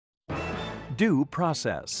Due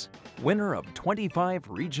Process, winner of 25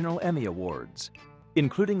 regional Emmy Awards,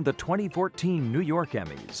 including the 2014 New York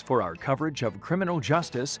Emmys for our coverage of criminal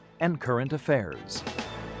justice and current affairs.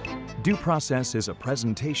 Due Process is a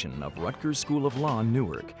presentation of Rutgers School of Law,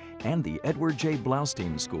 Newark, and the Edward J.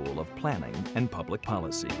 Blaustein School of Planning and Public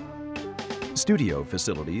Policy. Studio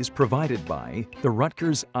facilities provided by the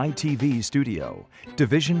Rutgers ITV Studio,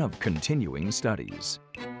 Division of Continuing Studies.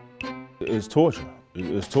 It's torture.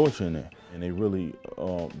 It's torture in there. And they really,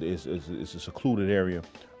 it's a secluded area,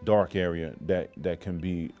 dark area that can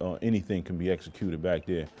be, anything can be executed back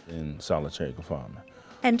there in solitary confinement.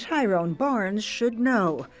 And Tyrone Barnes should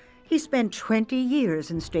know. He spent 20 years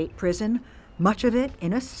in state prison, much of it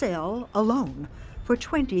in a cell alone, for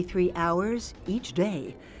 23 hours each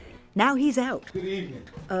day. Now he's out, Good evening.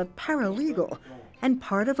 A paralegal, and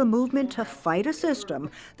part of a movement to fight a system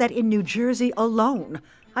that in New Jersey alone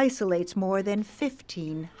isolates more than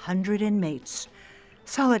 1,500 inmates.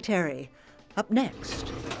 Solitary, up next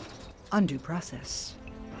on Due Process.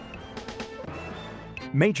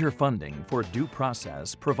 Major funding for Due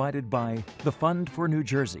Process provided by the Fund for New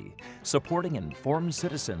Jersey, supporting informed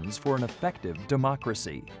citizens for an effective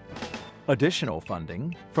democracy. Additional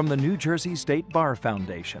funding from the New Jersey State Bar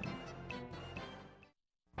Foundation.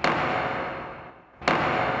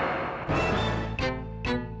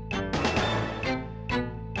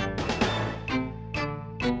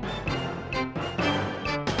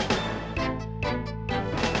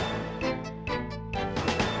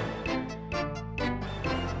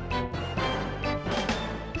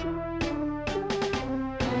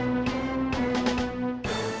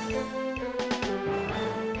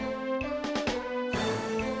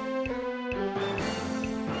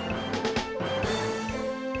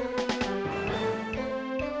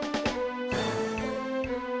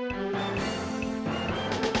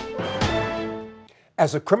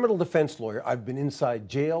 As a criminal defense lawyer, I've been inside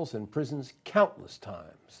jails and prisons countless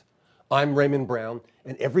times. I'm Raymond Brown,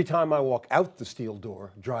 and every time I walk out the steel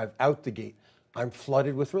door, drive out the gate, I'm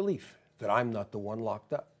flooded with relief that I'm not the one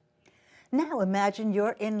locked up. Now imagine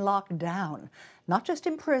you're in lockdown, not just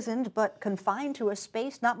imprisoned, but confined to a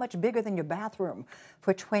space not much bigger than your bathroom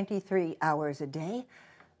for 23 hours a day.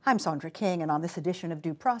 I'm Sandra King, and on this edition of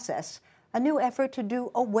Due Process, a new effort to do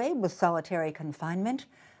away with solitary confinement,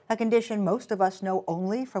 a condition most of us know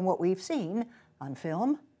only from what we've seen on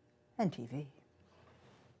film and TV.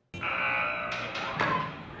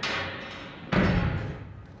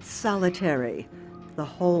 Solitary, the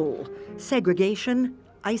whole, segregation,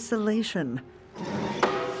 isolation.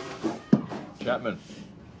 Chapman,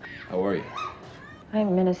 how are you?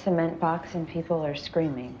 I'm in a cement box and people are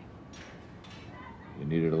screaming. You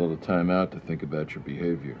needed a little time out to think about your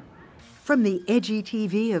behavior. From the edgy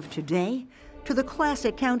TV of today to the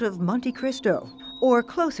classic Count of Monte Cristo, or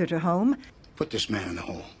closer to home, Put this man in the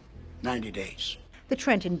hole. 90 days. the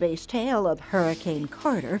Trenton-based tale of Hurricane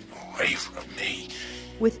Carter, Away from me.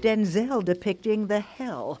 with Denzel depicting the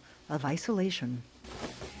hell of isolation.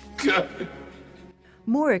 God.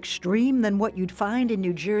 More extreme than what you'd find in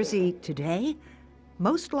New Jersey today?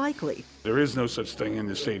 Most likely. There is no such thing in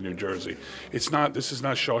the state of New Jersey. This is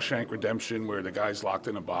not Shawshank Redemption where the guy's locked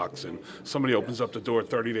in a box and somebody opens up the door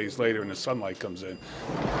 30 days later and the sunlight comes in.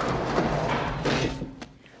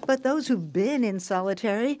 But those who've been in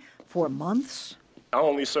solitary for months, I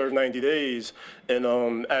only served 90 days in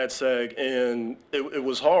ADSEG, and it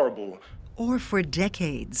was horrible. or for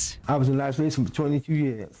decades, I was in isolation for 22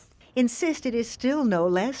 years. insist it is still no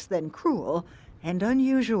less than cruel and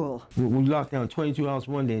unusual. We locked down 22 hours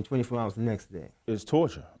one day and 24 hours the next day. It's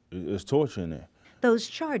torture. It's torture in there. Those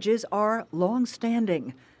charges are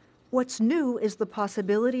long-standing. What's new is the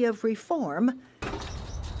possibility of reform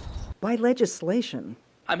by legislation.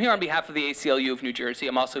 I'm here on behalf of the ACLU of New Jersey.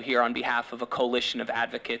 I'm also here on behalf of a coalition of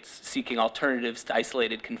advocates seeking alternatives to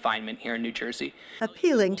isolated confinement here in New Jersey.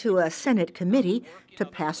 Appealing to a Senate committee to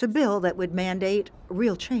pass a bill that would mandate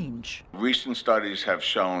real change. Recent studies have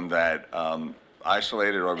shown that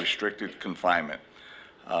isolated or restricted confinement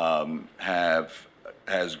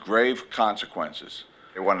has grave consequences.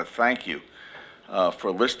 I want to thank you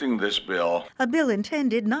for listing this bill. A bill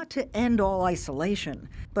intended not to end all isolation,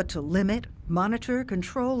 but to limit, monitor,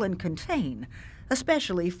 control, and contain,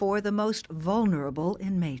 especially for the most vulnerable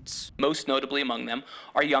inmates. Most notably among them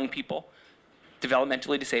are young people,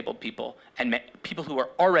 developmentally disabled people, and people who are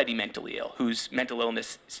already mentally ill, whose mental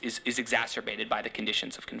illness is exacerbated by the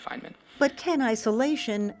conditions of confinement. But can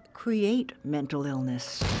isolation create mental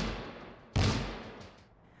illness?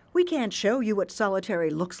 We can't show you what solitary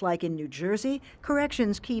looks like in New Jersey.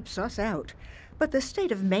 Corrections keeps us out. But the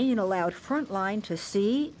state of Maine allowed Frontline to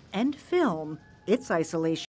see and film its isolation.